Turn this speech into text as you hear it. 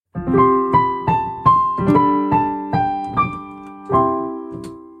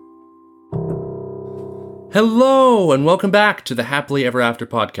Hello, and welcome back to the Happily Ever After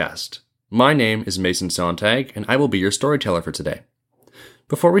podcast. My name is Mason Sontag, and I will be your storyteller for today.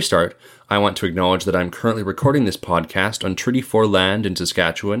 Before we start, I want to acknowledge that I'm currently recording this podcast on Treaty 4 land in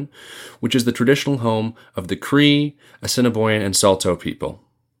Saskatchewan, which is the traditional home of the Cree, Assiniboine, and Saulteaux people.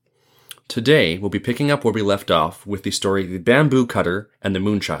 Today, we'll be picking up where we left off with the story The Bamboo Cutter and the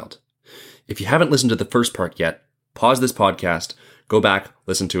Moonchild. If you haven't listened to the first part yet, pause this podcast, go back,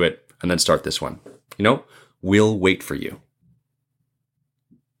 listen to it, and then start this one. We'll wait for you.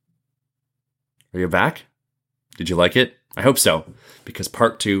 Are you back? Did you like it? I hope so, because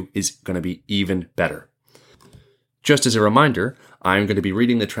part 2 is going to be even better. Just as a reminder, I'm going to be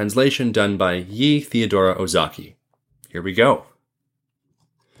reading the translation done by Yi Theodora Ozaki. Here we go.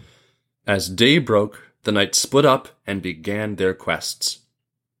 As day broke, the knights split up and began their quests.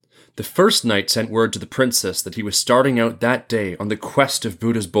 The first knight sent word to the princess that he was starting out that day on the quest of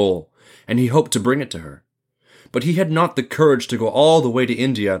Buddha's bowl, and he hoped to bring it to her. But he had not the courage to go all the way to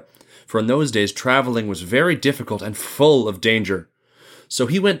India, for in those days traveling was very difficult and full of danger. So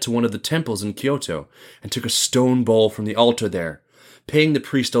he went to one of the temples in Kyoto and took a stone bowl from the altar there, paying the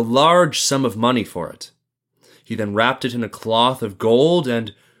priest a large sum of money for it. He then wrapped it in a cloth of gold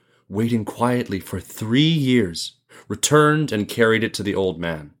and, waiting quietly for 3 years, returned and carried it to the old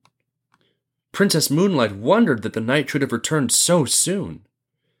man. Princess Moonlight wondered that the knight should have returned so soon.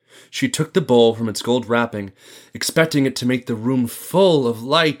 She took the bowl from its gold wrapping, expecting it to make the room full of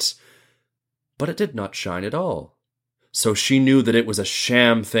light, but it did not shine at all. So she knew that it was a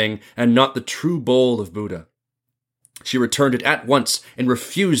sham thing and not the true bowl of Buddha. She returned it at once and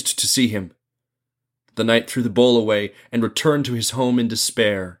refused to see him. The knight threw the bowl away and returned to his home in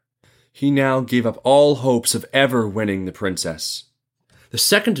despair. He now gave up all hopes of ever winning the princess. The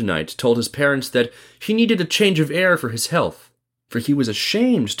second knight told his parents that he needed a change of air for his health, for he was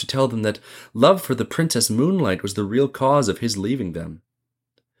ashamed to tell them that love for the Princess Moonlight was the real cause of his leaving them.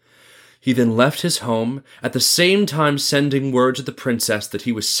 He then left his home, at the same time sending word to the princess that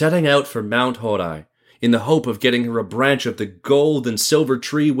he was setting out for Mount Horai, in the hope of getting her a branch of the gold and silver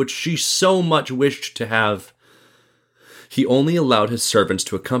tree which she so much wished to have. He only allowed his servants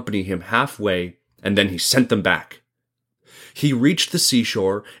to accompany him halfway, and then he sent them back. He reached the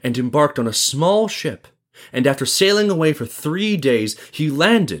seashore and embarked on a small ship, and after sailing away for 3 days, he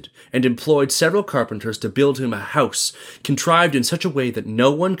landed and employed several carpenters to build him a house, contrived in such a way that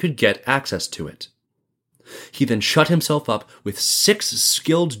no one could get access to it. He then shut himself up with 6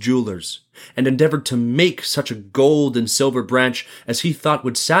 skilled jewelers, and endeavored to make such a gold and silver branch as he thought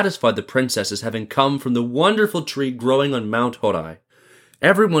would satisfy the princess as having come from the wonderful tree growing on Mount Horai.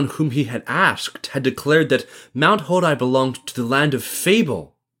 Everyone whom he had asked had declared that Mount Horai belonged to the land of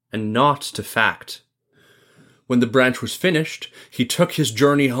fable and not to fact. When the branch was finished, he took his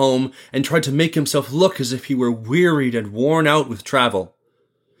journey home and tried to make himself look as if he were wearied and worn out with travel.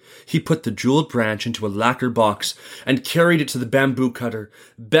 He put the jeweled branch into a lacquer box and carried it to the bamboo cutter,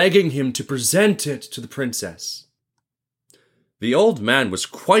 begging him to present it to the princess. The old man was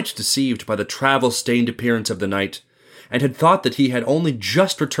quite deceived by the travel-stained appearance of the knight, and had thought that he had only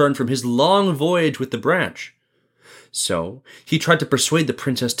just returned from his long voyage with the branch. So he tried to persuade the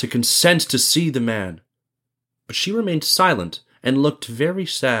princess to consent to see the man. But she remained silent and looked very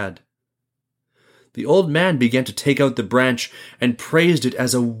sad. The old man began to take out the branch and praised it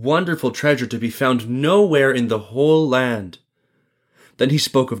as a wonderful treasure to be found nowhere in the whole land. Then he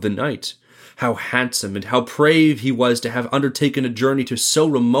spoke of the knight, how handsome and how brave he was to have undertaken a journey to so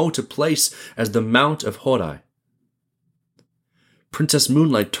remote a place as the Mount of Horai. Princess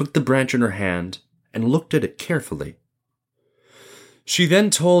Moonlight took the branch in her hand and looked at it carefully. She then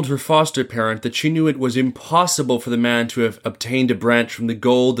told her foster parent that she knew it was impossible for the man to have obtained a branch from the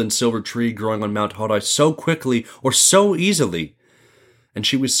gold and silver tree growing on Mount Horai so quickly or so easily, and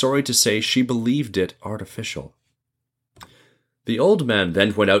she was sorry to say she believed it artificial. The old man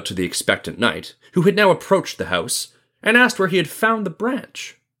then went out to the expectant knight, who had now approached the house, and asked where he had found the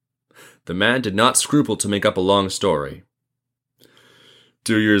branch. The man did not scruple to make up a long story.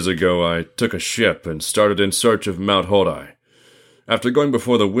 2 years ago I took a ship and started in search of Mount Horai. After going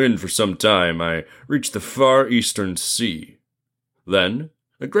before the wind for some time, I reached the far eastern sea. Then,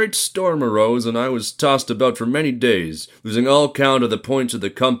 a great storm arose, and I was tossed about for many days, losing all count of the points of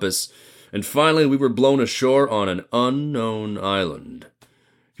the compass, and finally we were blown ashore on an unknown island.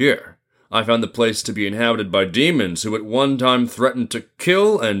 Here, I found the place to be inhabited by demons who at one time threatened to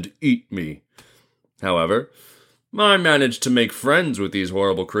kill and eat me. However, I managed to make friends with these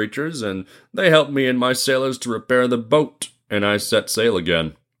horrible creatures, and they helped me and my sailors to repair the boat, and I set sail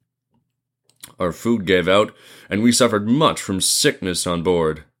again. Our food gave out, and we suffered much from sickness on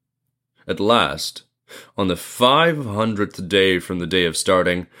board. At last, On the 500th day from the day of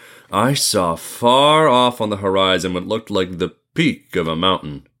starting, I saw far off on the horizon what looked like the peak of a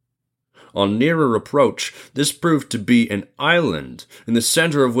mountain. On nearer approach, this proved to be an island, in the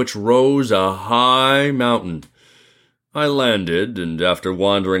center of which rose a high mountain. I landed, and after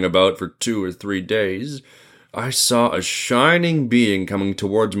wandering about for 2 or 3 days, I saw a shining being coming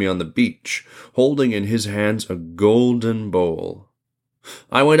towards me on the beach, holding in his hands a golden bowl.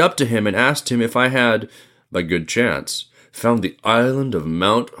 I went up to him and asked him if I had, by good chance, found the island of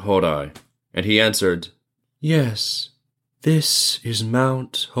Mount Hodai, and he answered, "Yes, this is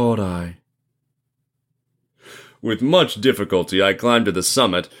Mount Hodai." With much difficulty I climbed to the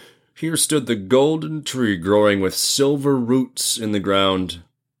summit. Here stood the golden tree growing with silver roots in the ground.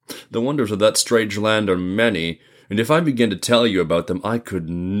 The wonders of that strange land are many, and if I begin to tell you about them, I could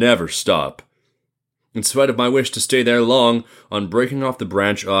never stop. In spite of my wish to stay there long, on breaking off the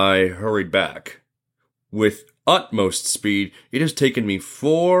branch, I hurried back. With utmost speed, it has taken me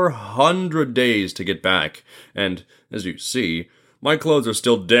 400 days to get back, and, as you see, my clothes are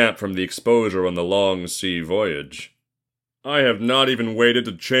still damp from the exposure on the long sea voyage. I have not even waited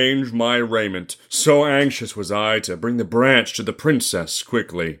to change my raiment, so anxious was I to bring the branch to the princess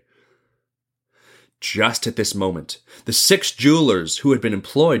quickly. Just at this moment, the 6 jewelers who had been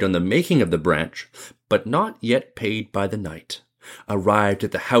employed on the making of the branch, but not yet paid by the knight, arrived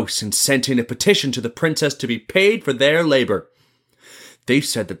at the house and sent in a petition to the princess to be paid for their labor. They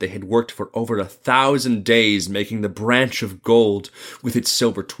said that they had worked for over 1,000 days making the branch of gold with its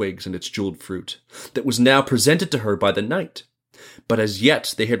silver twigs and its jeweled fruit that was now presented to her by the knight, but as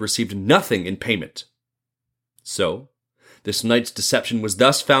yet they had received nothing in payment. So, this knight's deception was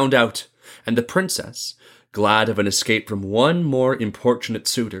thus found out, and the princess, glad of an escape from one more importunate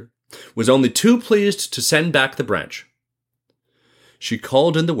suitor, was only too pleased to send back the branch. She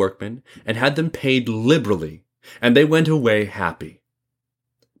called in the workmen and had them paid liberally, and they went away happy.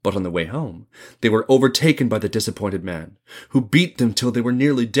 But on the way home, they were overtaken by the disappointed man, who beat them till they were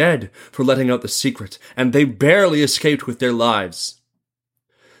nearly dead for letting out the secret, and they barely escaped with their lives.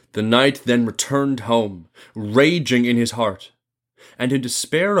 The knight then returned home, raging in his heart, and in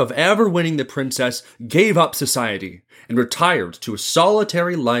despair of ever winning the princess, gave up society and retired to a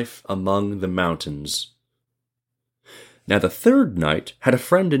solitary life among the mountains. Now the 3rd knight had a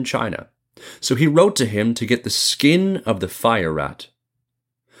friend in China, so he wrote to him to get the skin of the fire rat.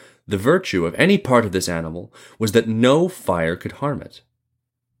 The virtue of any part of this animal was that no fire could harm it.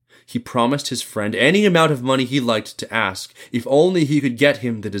 He promised his friend any amount of money he liked to ask, if only he could get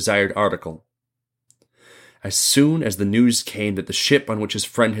him the desired article. As soon as the news came that the ship on which his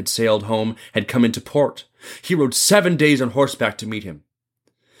friend had sailed home had come into port, he rode 7 days on horseback to meet him.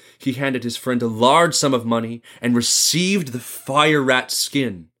 He handed his friend a large sum of money and received the fire rat's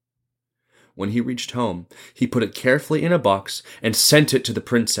skin. When he reached home, he put it carefully in a box and sent it to the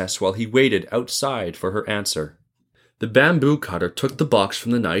princess while he waited outside for her answer. The bamboo cutter took the box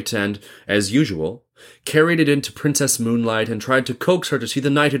from the knight and, as usual, carried it into Princess Moonlight and tried to coax her to see the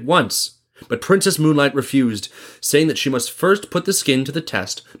knight at once. But Princess Moonlight refused, saying that she must first put the skin to the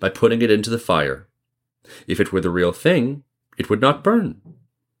test by putting it into the fire. If it were the real thing, it would not burn.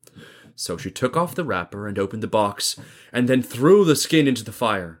 So she took off the wrapper and opened the box, and then threw the skin into the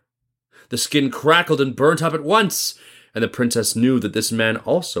fire. The skin crackled and burnt up at once, and the princess knew that this man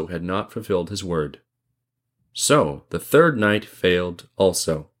also had not fulfilled his word. So the 3rd knight failed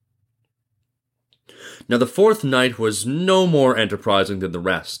also. Now the 4th knight was no more enterprising than the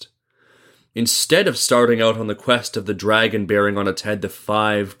rest. Instead of starting out on the quest of the dragon bearing on its head the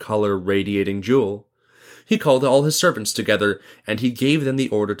 5-color radiating jewel, he called all his servants together, and he gave them the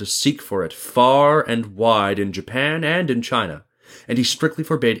order to seek for it far and wide in Japan and in China, and he strictly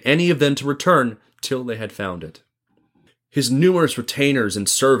forbade any of them to return till they had found it. His numerous retainers and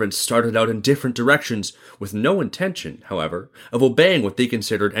servants started out in different directions, with no intention, however, of obeying what they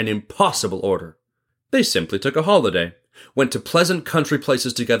considered an impossible order. They simply took a holiday, went to pleasant country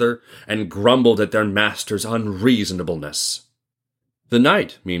places together, and grumbled at their master's unreasonableness. The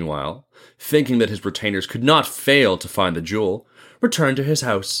knight, meanwhile, thinking that his retainers could not fail to find the jewel, returned to his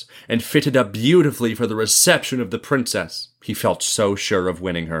house, and fitted up beautifully for the reception of the princess. He felt so sure of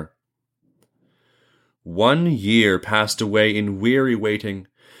winning her. 1 year passed away in weary waiting,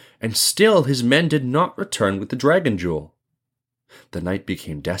 and still his men did not return with the dragon jewel. The knight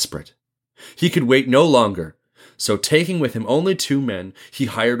became desperate. He could wait no longer, so taking with him only 2 men, he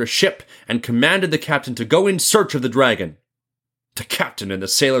hired a ship and commanded the captain to go in search of the dragon. The captain and the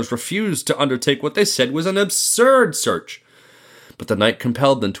sailors refused to undertake what they said was an absurd search, but the knight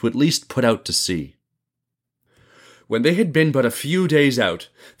compelled them to at least put out to sea. When they had been but a few days out,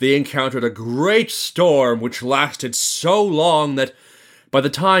 they encountered a great storm which lasted so long that, by the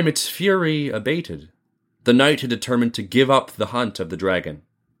time its fury abated, the knight had determined to give up the hunt of the dragon.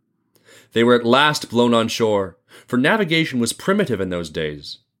 They were at last blown on shore, for navigation was primitive in those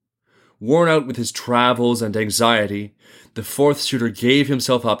days. Worn out with his travels and anxiety, the fourth suitor gave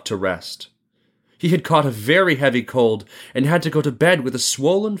himself up to rest. He had caught a very heavy cold and had to go to bed with a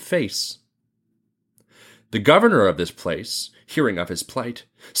swollen face. The governor of this place, hearing of his plight,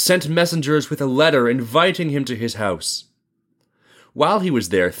 sent messengers with a letter inviting him to his house. While he was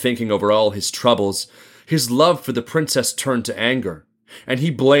there thinking over all his troubles, his love for the princess turned to anger, and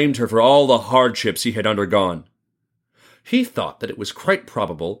he blamed her for all the hardships he had undergone. He thought that it was quite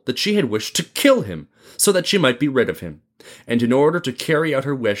probable that she had wished to kill him, so that she might be rid of him, and in order to carry out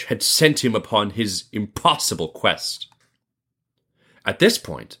her wish had sent him upon his impossible quest. At this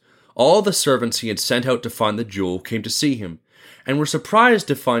point, all the servants he had sent out to find the jewel came to see him, and were surprised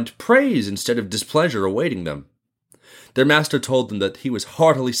to find praise instead of displeasure awaiting them. Their master told them that he was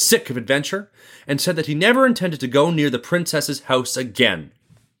heartily sick of adventure, and said that he never intended to go near the princess's house again.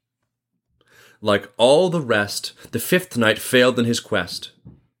 Like all the rest, the fifth knight failed in his quest.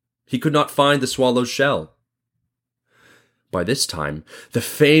 He could not find the swallow's shell. By this time, the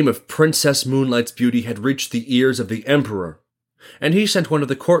fame of Princess Moonlight's beauty had reached the ears of the emperor, and he sent one of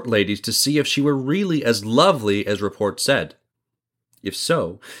the court ladies to see if she were really as lovely as report said. If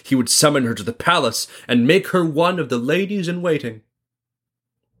so, he would summon her to the palace and make her one of the ladies in waiting.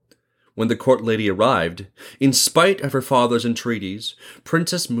 When the court lady arrived, in spite of her father's entreaties,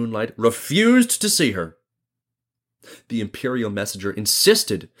 Princess Moonlight refused to see her. The imperial messenger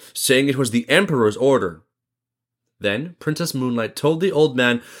insisted, saying it was the emperor's order. Then Princess Moonlight told the old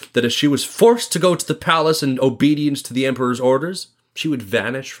man that if she was forced to go to the palace in obedience to the emperor's orders, she would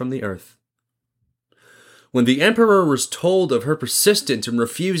vanish from the earth. When the emperor was told of her persistence in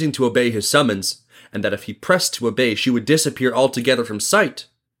refusing to obey his summons, and that if he pressed to obey she would disappear altogether from sight,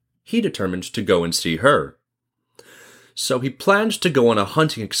 he determined to go and see her. So he planned to go on a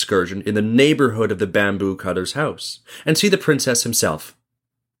hunting excursion in the neighborhood of the bamboo cutter's house, and see the princess himself.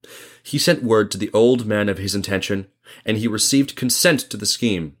 He sent word to the old man of his intention, and he received consent to the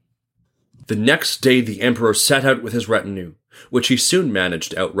scheme. The next day the emperor set out with his retinue, which he soon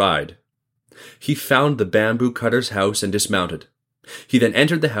managed to outride. He found the bamboo cutter's house and dismounted. He then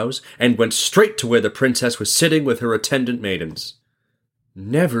entered the house and went straight to where the princess was sitting with her attendant maidens.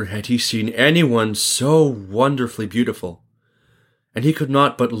 Never had he seen anyone so wonderfully beautiful, and he could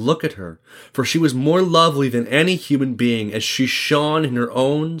not but look at her, for she was more lovely than any human being as she shone in her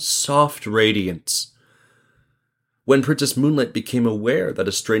own soft radiance. When Princess Moonlight became aware that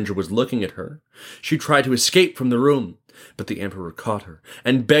a stranger was looking at her, she tried to escape from the room, but the emperor caught her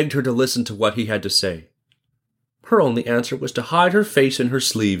and begged her to listen to what he had to say. Her only answer was to hide her face in her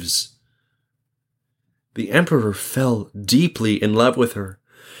sleeves. The emperor fell deeply in love with her,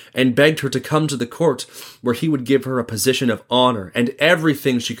 and begged her to come to the court, where he would give her a position of honor and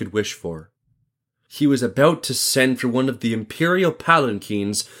everything she could wish for. He was about to send for one of the imperial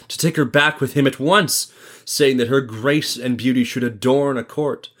palanquins to take her back with him at once, saying that her grace and beauty should adorn a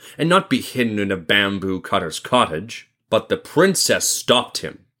court, and not be hidden in a bamboo cutter's cottage. But the princess stopped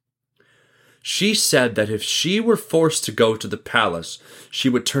him. She said that if she were forced to go to the palace, she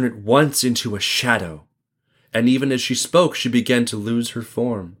would turn at once into a shadow, and even as she spoke, she began to lose her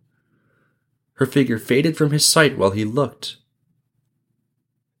form. Her figure faded from his sight while he looked.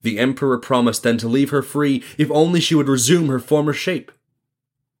 The emperor promised then to leave her free if only she would resume her former shape,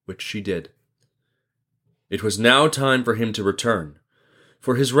 which she did. It was now time for him to return,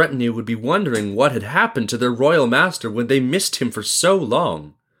 for his retinue would be wondering what had happened to their royal master when they missed him for so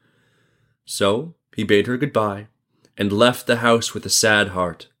long. So he bade her goodbye and left the house with a sad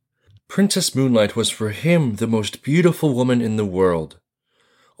heart. Princess Moonlight was for him the most beautiful woman in the world.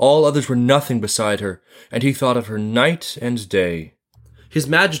 All others were nothing beside her, and he thought of her night and day. His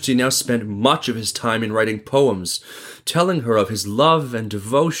Majesty now spent much of his time in writing poems, telling her of his love and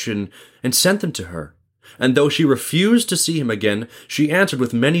devotion, and sent them to her. And though she refused to see him again, she answered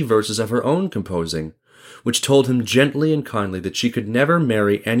with many verses of her own composing, which told him gently and kindly that she could never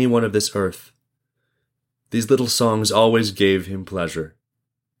marry anyone of this earth. These little songs always gave him pleasure.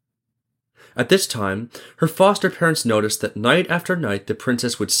 At this time, her foster parents noticed that night after night the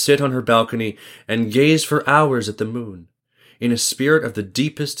princess would sit on her balcony and gaze for hours at the moon, in a spirit of the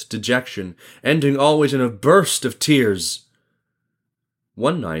deepest dejection, ending always in a burst of tears.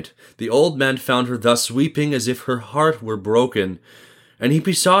 One night, the old man found her thus weeping as if her heart were broken, and he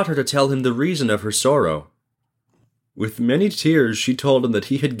besought her to tell him the reason of her sorrow. With many tears she told him that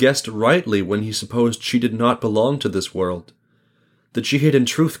he had guessed rightly when he supposed she did not belong to this world, that she had in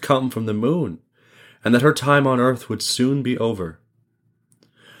truth come from the moon, and that her time on earth would soon be over.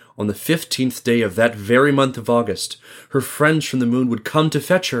 On the 15th day of that very month of August, her friends from the moon would come to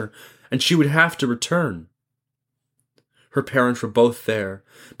fetch her, and she would have to return. Her parents were both there,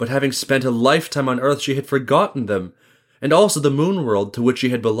 but having spent a lifetime on earth, she had forgotten them, and also the moon world to which she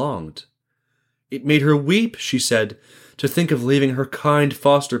had belonged. It made her weep, she said, to think of leaving her kind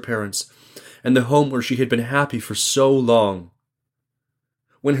foster parents, and the home where she had been happy for so long.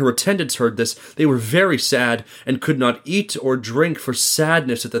 When her attendants heard this, they were very sad, and could not eat or drink for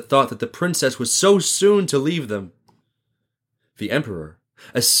sadness at the thought that the princess was so soon to leave them. The emperor,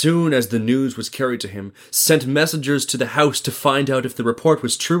 as soon as the news was carried to him, sent messengers to the house to find out if the report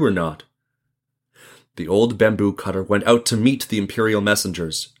was true or not. The old bamboo cutter went out to meet the imperial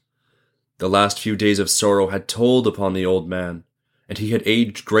messengers. The last few days of sorrow had told upon the old man, and he had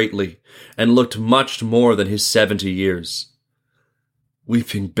aged greatly, and looked much more than his 70 years.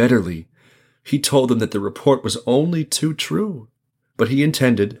 Weeping bitterly, he told them that the report was only too true, but he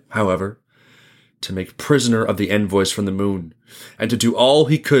intended, however, to make prisoner of the envoys from the moon, and to do all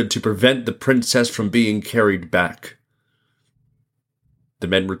he could to prevent the princess from being carried back. The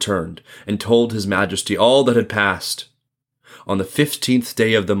men returned, and told his majesty all that had passed. On the 15th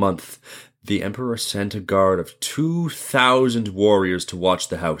day of the month, the emperor sent a guard of 2,000 warriors to watch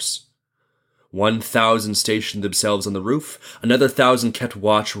the house. 1,000 stationed themselves on the roof, another 1,000 kept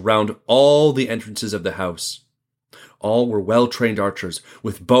watch round all the entrances of the house. All were well-trained archers,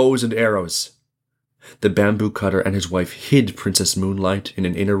 with bows and arrows. The bamboo cutter and his wife hid Princess Moonlight in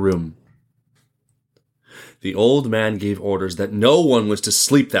an inner room. The old man gave orders that no one was to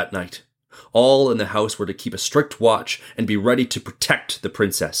sleep that night. All in the house were to keep a strict watch and be ready to protect the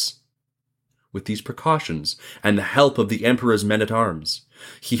princess. With these precautions, and the help of the emperor's men-at-arms,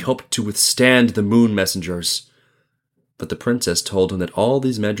 he hoped to withstand the moon messengers. But the princess told him that all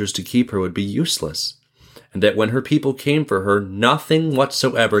these measures to keep her would be useless, and that when her people came for her, nothing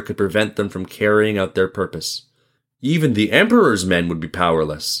whatsoever could prevent them from carrying out their purpose. Even the emperor's men would be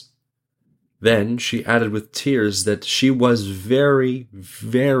powerless. Then she added with tears that she was very,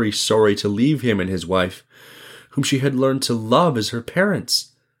 very sorry to leave him and his wife, whom she had learned to love as her parents.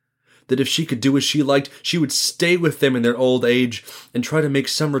 That if she could do as she liked, she would stay with them in their old age and try to make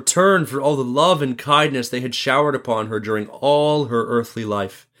some return for all the love and kindness they had showered upon her during all her earthly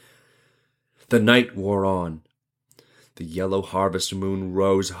life. The night wore on. The yellow harvest moon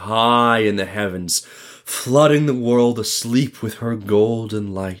rose high in the heavens, flooding the world asleep with her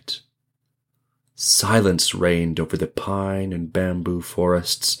golden light. Silence reigned over the pine and bamboo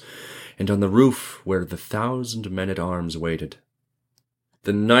forests, and on the roof where the 1,000 men-at-arms waited.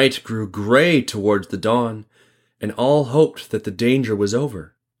 The night grew grey towards the dawn, and all hoped that the danger was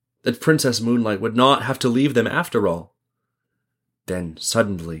over, that Princess Moonlight would not have to leave them after all. Then,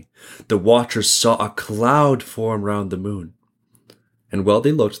 suddenly, the watchers saw a cloud form round the moon, and while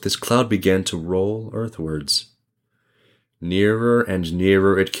they looked, this cloud began to roll earthwards. Nearer and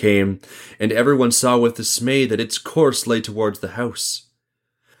nearer it came, and everyone saw with dismay that its course lay towards the house.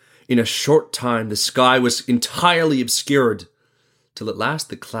 In a short time the sky was entirely obscured, till at last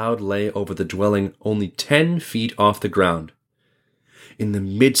the cloud lay over the dwelling only 10 feet off the ground. In the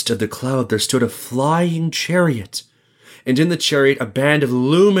midst of the cloud there stood a flying chariot, and in the chariot a band of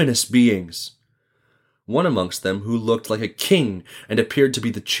luminous beings. One amongst them, who looked like a king and appeared to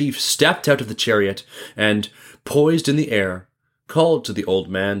be the chief, stepped out of the chariot, and, poised in the air, called to the old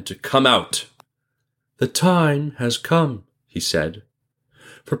man to come out. "The time has come," he said,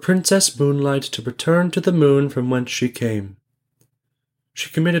 "for Princess Moonlight to return to the moon from whence she came. She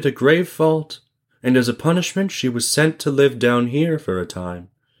committed a grave fault, and as a punishment she was sent to live down here for a time.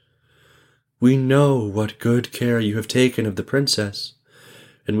 We know what good care you have taken of the princess,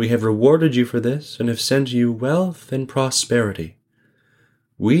 and we have rewarded you for this and have sent you wealth and prosperity.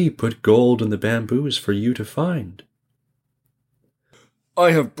 We put gold in the bamboos for you to find."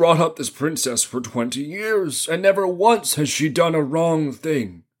 "I have brought up this princess for 20 years, and never once has she done a wrong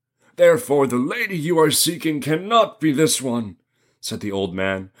thing. Therefore the lady you are seeking cannot be this one," said the old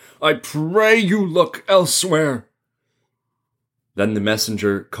man. "I pray you look elsewhere." Then the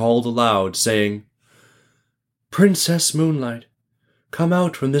messenger called aloud, saying, "Princess Moonlight, come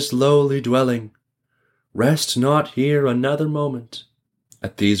out from this lowly dwelling. Rest not here another moment."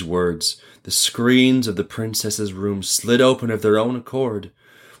 At these words, the screens of the princess's room slid open of their own accord,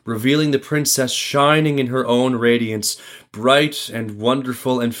 revealing the princess shining in her own radiance, bright and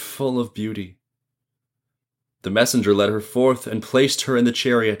wonderful and full of beauty. The messenger led her forth and placed her in the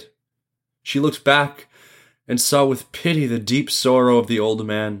chariot. She looked back, and saw with pity the deep sorrow of the old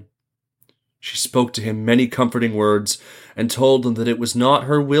man. She spoke to him many comforting words, and told him that it was not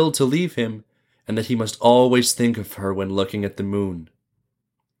her will to leave him, and that he must always think of her when looking at the moon.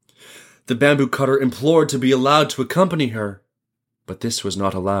 The bamboo cutter implored to be allowed to accompany her, but this was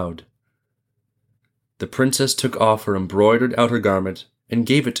not allowed. The princess took off her embroidered outer garment and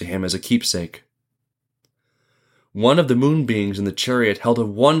gave it to him as a keepsake. One of the moon beings in the chariot held a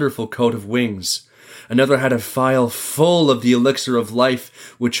wonderful coat of wings. Another had a phial full of the elixir of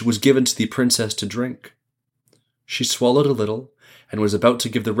life, which was given to the princess to drink. She swallowed a little, and was about to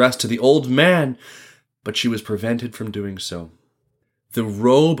give the rest to the old man, but she was prevented from doing so. The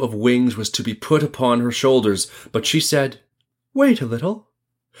robe of wings was to be put upon her shoulders, but she said, "Wait a little.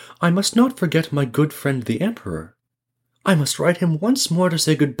 I must not forget my good friend the emperor. I must write him once more to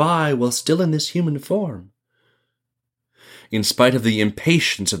say goodbye while still in this human form." In spite of the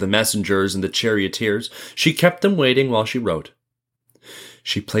impatience of the messengers and the charioteers, she kept them waiting while she wrote.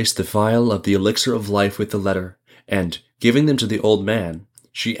 She placed the vial of the elixir of life with the letter, and, giving them to the old man,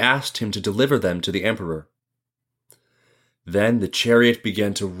 she asked him to deliver them to the emperor. Then the chariot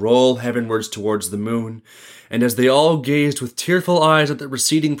began to roll heavenwards towards the moon, and as they all gazed with tearful eyes at the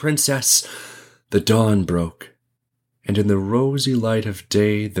receding princess, the dawn broke. And in the rosy light of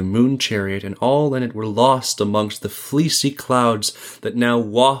day, the moon chariot and all in it were lost amongst the fleecy clouds that now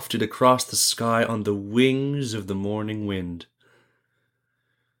wafted across the sky on the wings of the morning wind.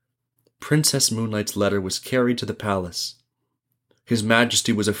 Princess Moonlight's letter was carried to the palace. His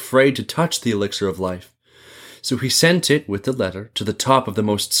Majesty was afraid to touch the elixir of life, so he sent it with the letter to the top of the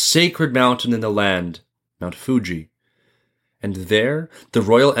most sacred mountain in the land, Mount Fuji, and there the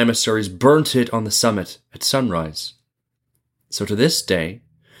royal emissaries burnt it on the summit at sunrise. So to this day,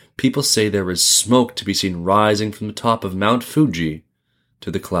 people say there is smoke to be seen rising from the top of Mount Fuji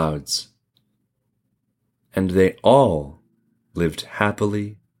to the clouds. And they all lived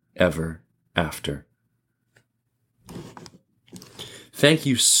happily ever after. Thank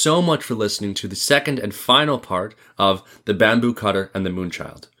you so much for listening to the second and final part of The Bamboo Cutter and the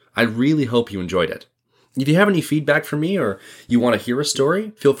Moonchild. I really hope you enjoyed it. If you have any feedback for me or you want to hear a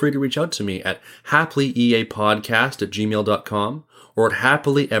story, feel free to reach out to me at happilyeapodcast@gmail.com or at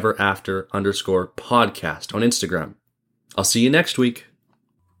happilyeverafter_podcast on Instagram. I'll see you next week.